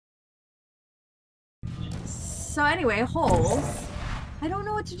So anyway, holes. I don't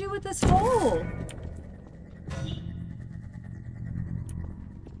know what to do with this hole.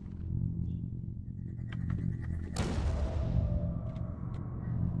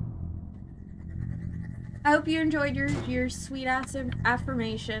 I hope you enjoyed your sweet ass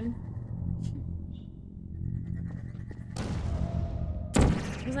affirmation.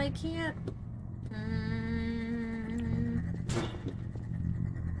 Because I can't...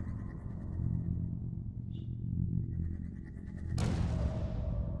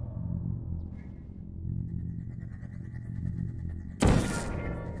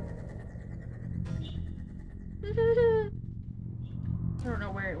 I don't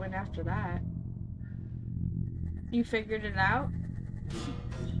know where it went after that. You figured it out?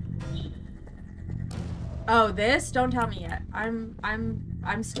 Oh, this? Don't tell me yet. I'm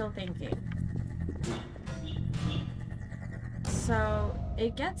still thinking. So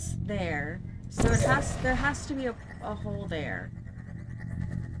it gets there. So there has to be a hole there.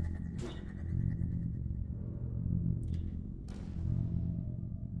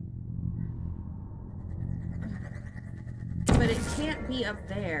 But it can't be up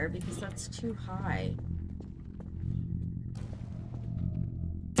there because that's too high.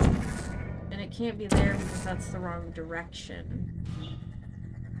 And it can't be there because that's the wrong direction.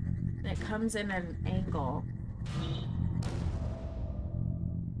 And it comes in at an angle.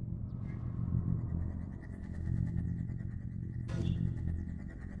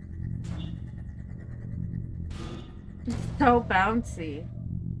 It's so bouncy.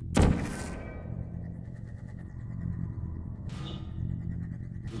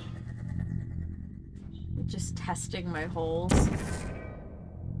 Just testing my holes.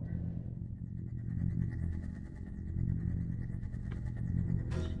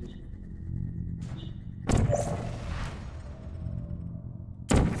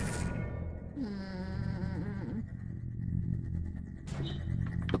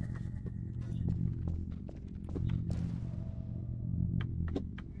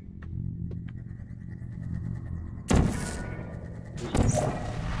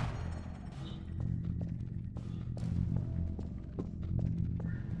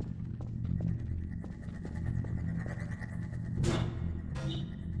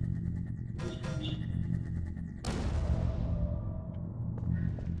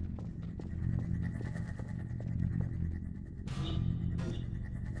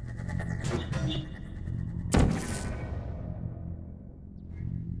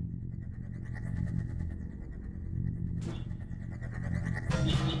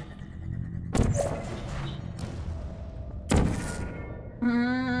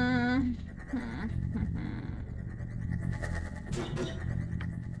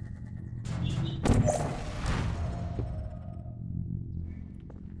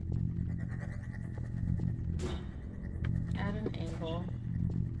 At an angle.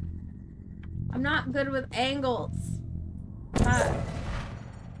 I'm not good with angles. Fuck.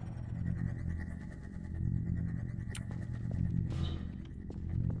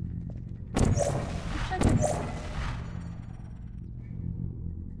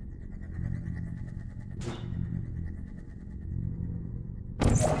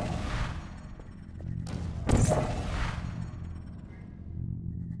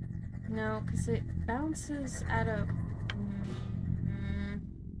 No, because it bounces at a...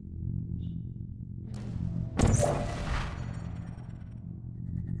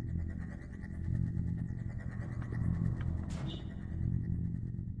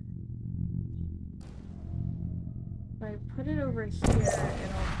 If I put it over here,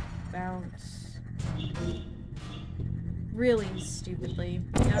 it'll bounce really stupidly.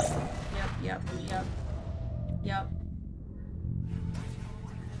 Yep.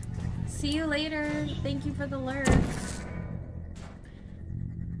 See you later. Thank you for the lurk.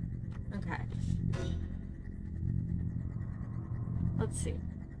 Okay. Let's see.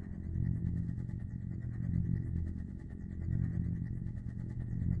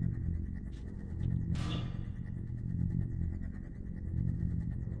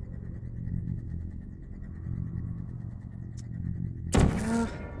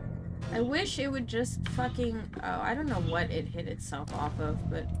 I wish it would just fucking... Oh, I don't know what it hit itself off of,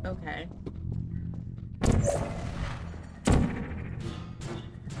 but okay.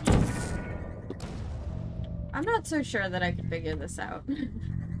 I'm not so sure that I can figure this out.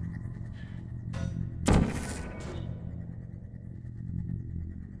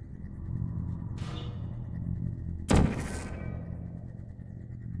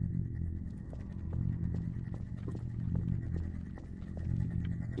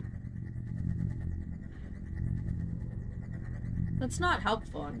 That's not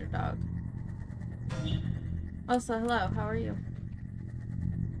helpful, underdog. Also, hello, how are you?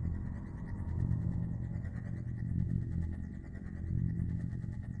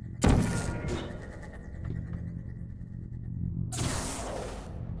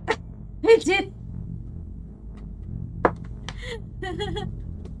 It did.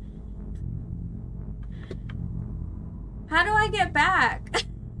 How do I get back?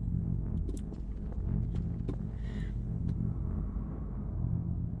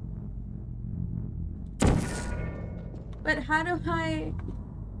 But how do I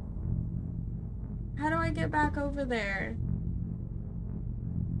get back over there?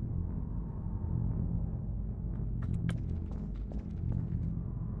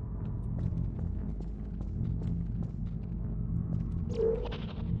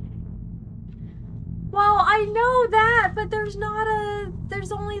 Well, I know that, but there's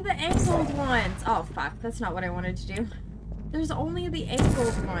only the angled ones. Oh, fuck. That's not what I wanted to do. There's only the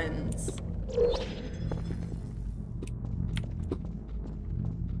angled ones.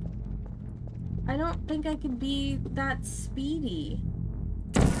 I don't think I could be that speedy.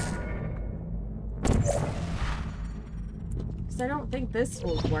 Because I don't think this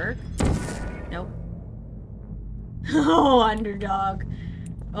will work. Nope. Oh, underdog.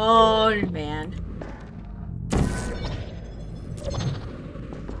 Oh, man.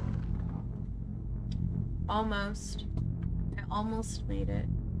 Almost. I almost made it.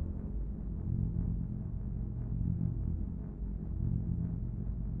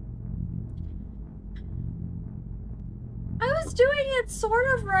 I was doing it sort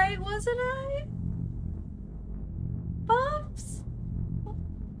of right, wasn't I? Bubs?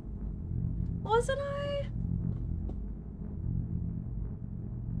 Wasn't I?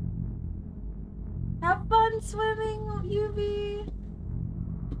 Have fun swimming, UV.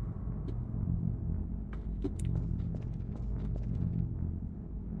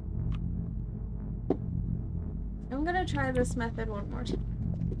 I'm gonna try this method one more time.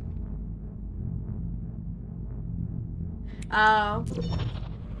 Oh.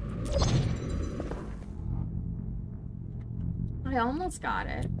 I almost got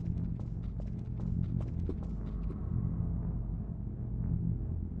it.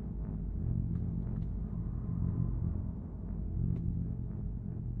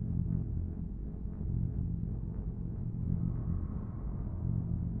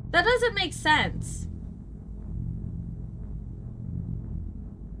 That doesn't make sense.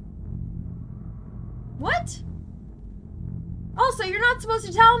 What? Also, you're not supposed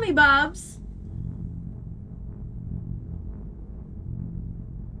to tell me, Bubs.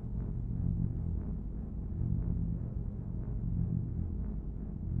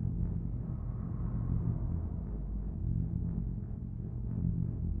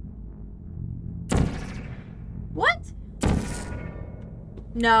 What?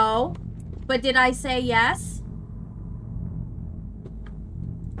 No. But did I say yes?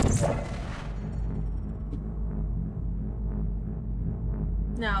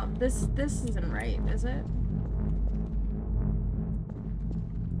 No, this isn't right, is it?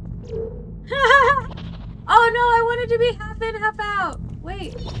 Oh no, I wanted to be half in, half out.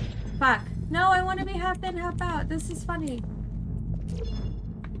 Wait. Fuck. No, I want to be half in, half out. This is funny.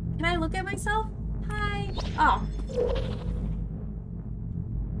 Can I look at myself? Hi. Oh.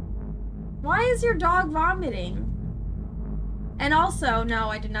 Why is your dog vomiting? And also, no,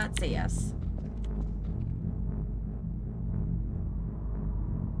 I did not say yes.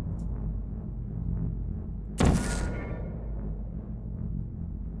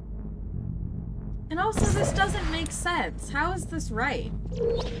 And also, this doesn't make sense. How is this right?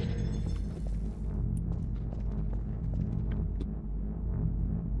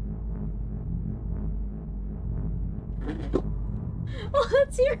 Well,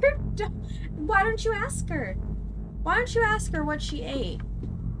 it's your dog. Why don't you ask her? Why don't you ask her what she ate?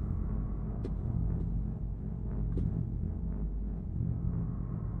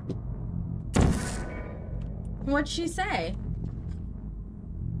 What'd she say?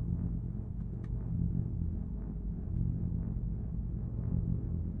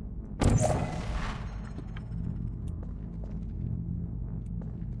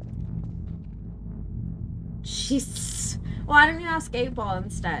 She's... Why don't you ask 8-Ball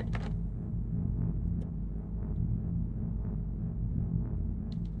instead?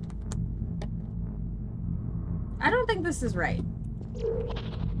 I don't think this is right.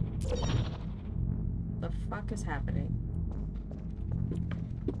 The fuck is happening?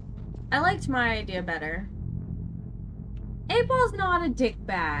 I liked my idea better. 8-Ball's not a dick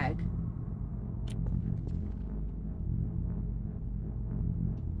bag.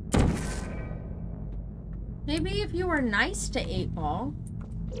 Maybe if you were nice to 8-Ball.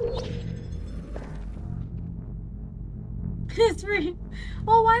 It's really...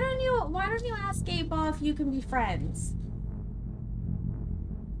 Well, why don't you ask 8-Ball if you can be friends?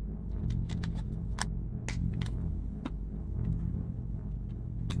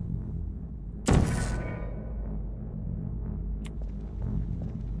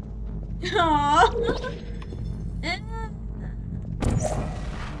 Aww.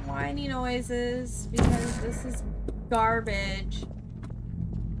 Whiny noises because this is garbage.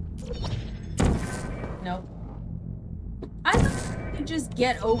 Nope. I thought you could just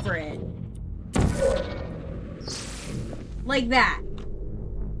get over it. Like that.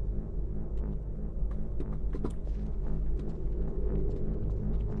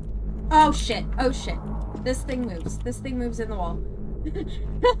 Oh shit. Oh shit. This thing moves. This thing moves in the wall.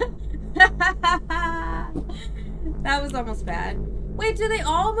 That was almost bad. Wait, do they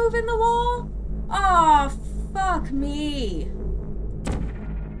all move in the wall? Oh, fuck me.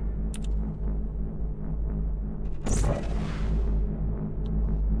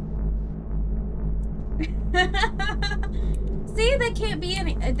 See, they can't be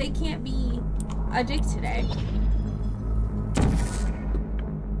a dick today.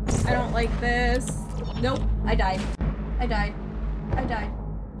 I don't like this. Nope, I died. I died. I died.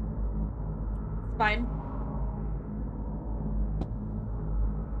 It's fine.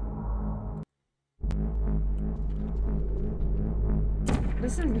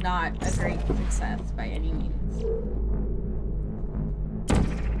 This is not a great success by any means.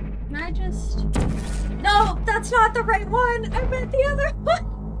 Can I just... No, that's not the right one! I meant the other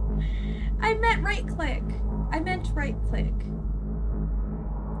one! I meant right click. I meant right click.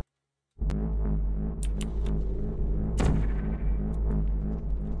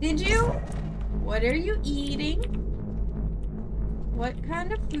 Did you? What are you eating? What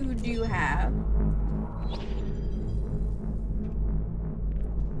kind of food do you have?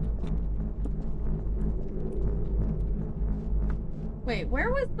 Wait, where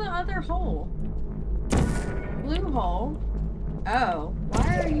was the other hole? Blue hole? Oh,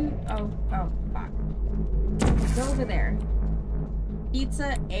 why are you... Oh, fuck. Go over there.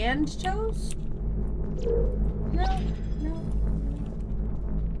 Pizza and toast? No, no.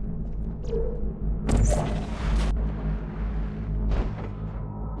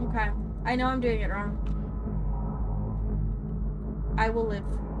 Okay, I know I'm doing it wrong. I will live.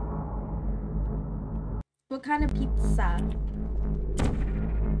 What kind of pizza?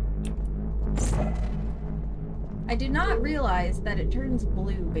 I did not realize that it turns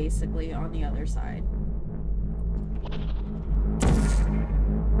blue basically on the other side.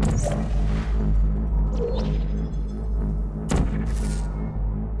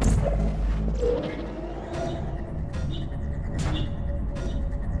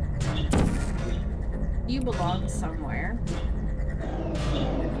 You belong somewhere.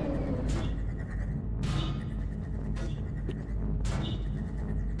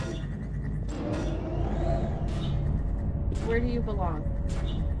 Where do you belong?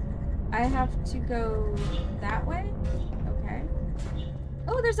 I have to go that way? Okay.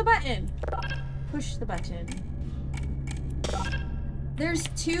 Oh, there's a button! Push the button. There's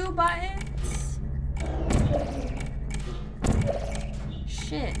 2 buttons?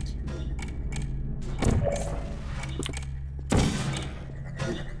 Shit.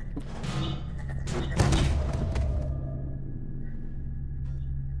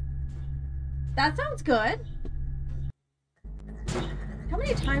 That sounds good. How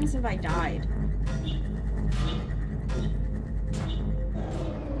many times have I died?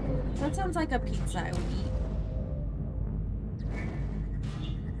 That sounds like a pizza I would eat.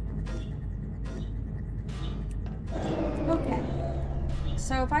 Okay.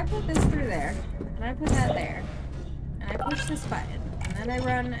 So if I put this through there, and I put that there, and I push this button, and then I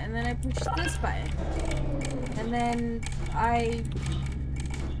run, and then I push this button, and then I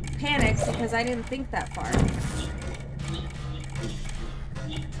panic because I didn't think that far.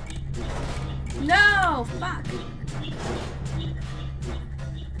 No! Fuck!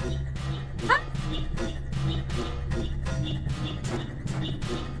 Huh?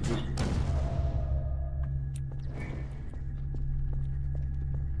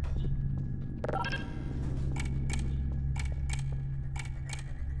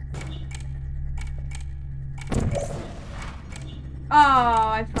 Oh,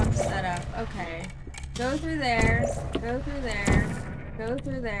 I fucked that up. Okay. Go through there. Go through there. Go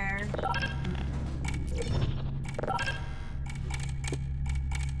through there.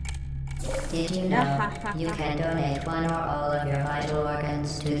 Did you know you can donate one or all of your vital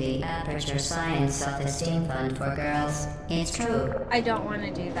organs to the Aperture Science Self-Esteem Fund for Girls? It's true. I don't want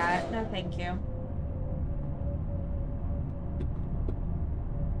to do that. No, thank you.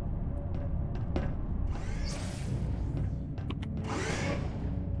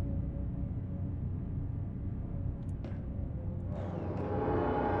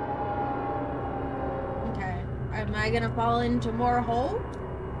 I gonna fall into more hole?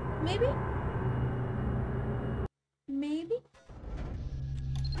 Maybe? Maybe?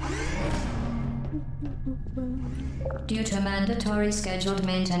 Due to mandatory scheduled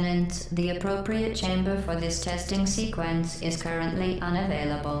maintenance, the appropriate chamber for this testing sequence is currently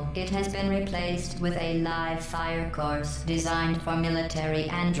unavailable. It has been replaced with a live fire course designed for military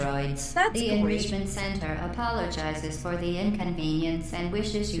androids. That's the great. Enrichment Center apologizes for the inconvenience and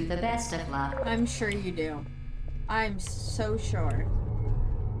wishes you the best of luck. I'm sure you do. I'm so sure.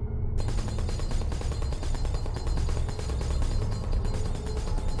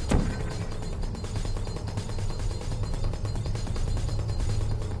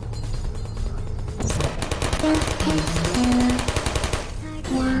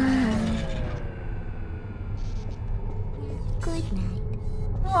 Good night.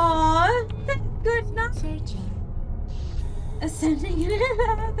 Aww, good night. Searching. Ascending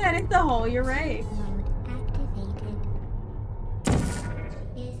that is the hole, you're right. Mode activated.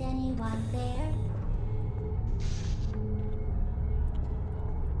 Is anyone there?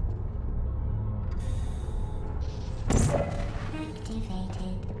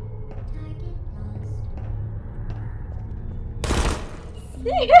 Activated. Target lost.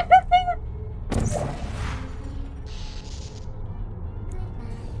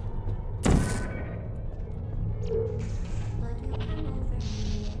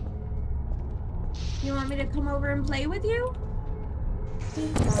 You want me to come over and play with you?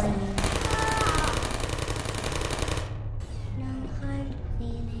 No hard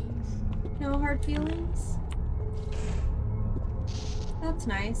feelings. No hard feelings? That's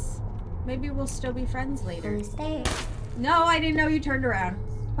nice. Maybe we'll still be friends later. Who's there? No, I didn't know you turned around.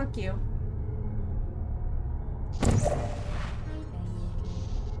 Fuck you.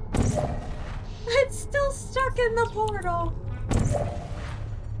 It's still stuck in the portal.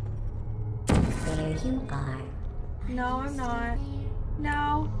 There you are. No, I'm not.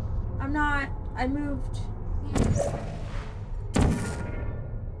 No, I'm not. I moved.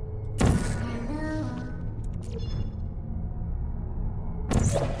 Hello.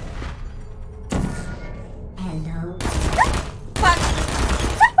 Hello. Fuck!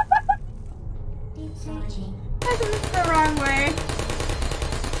 Searching. I moved the wrong way.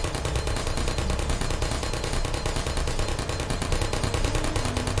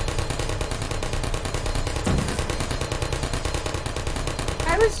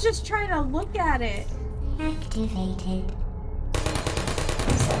 I was just trying to look at it. Activated.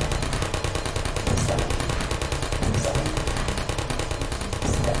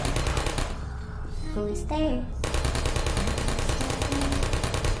 Who is there?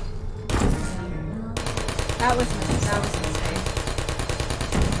 That was a mistake.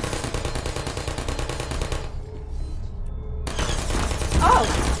 Oh!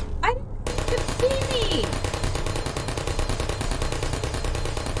 I didn't think you could see me!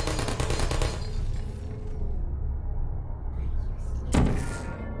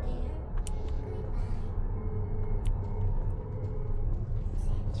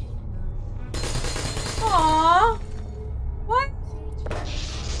 Aww! What?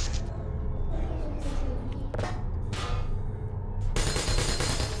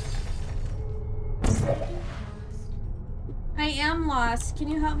 I am lost. Can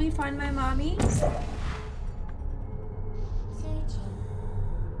you help me find my mommy? Searching.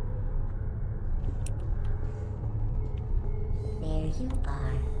 There you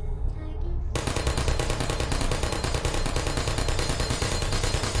are.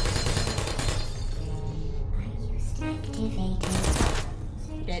 Activated.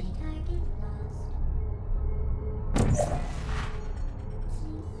 Dead.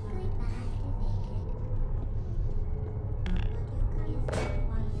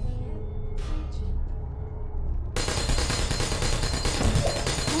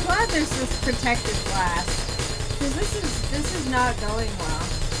 I'm glad there's this protective glass. Because this is not going well.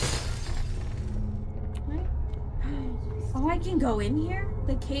 What? Oh, I can go in here?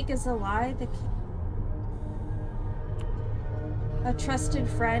 The cake is a lie? A trusted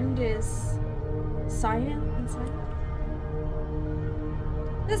friend is silent inside.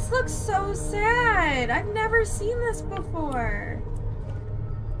 This looks so sad. I've never seen this before.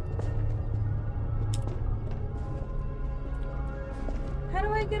 How do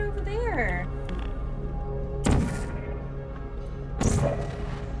I get over there?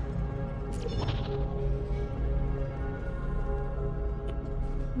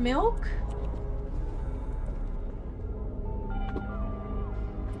 Milk?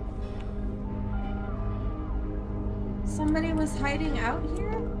 Somebody was hiding out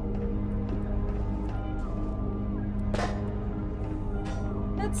here?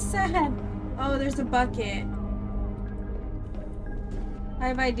 That's sad. Oh, there's a bucket. I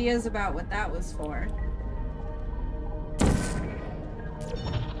have ideas about what that was for.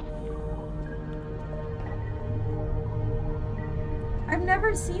 I've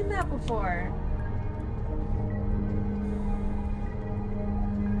never seen that before.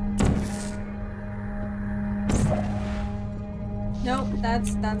 Nope,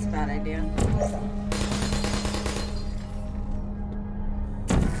 that's a bad idea.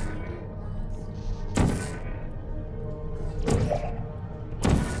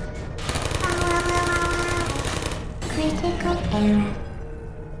 Critical error.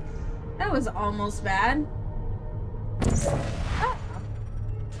 That was almost bad. Oh.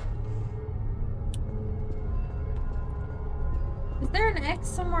 Is there an X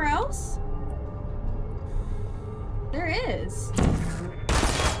somewhere else? There is.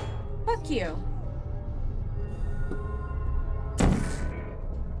 Fuck you.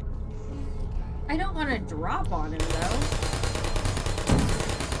 I don't want to drop on him though.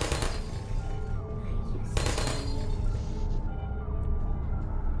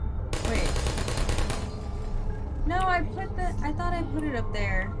 Wait. No, I thought I put it up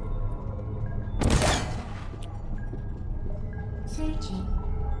there. Searching.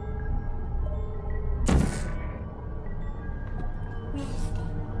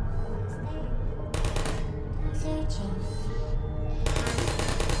 Resting. Searching.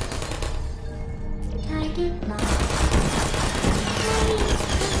 Target locked.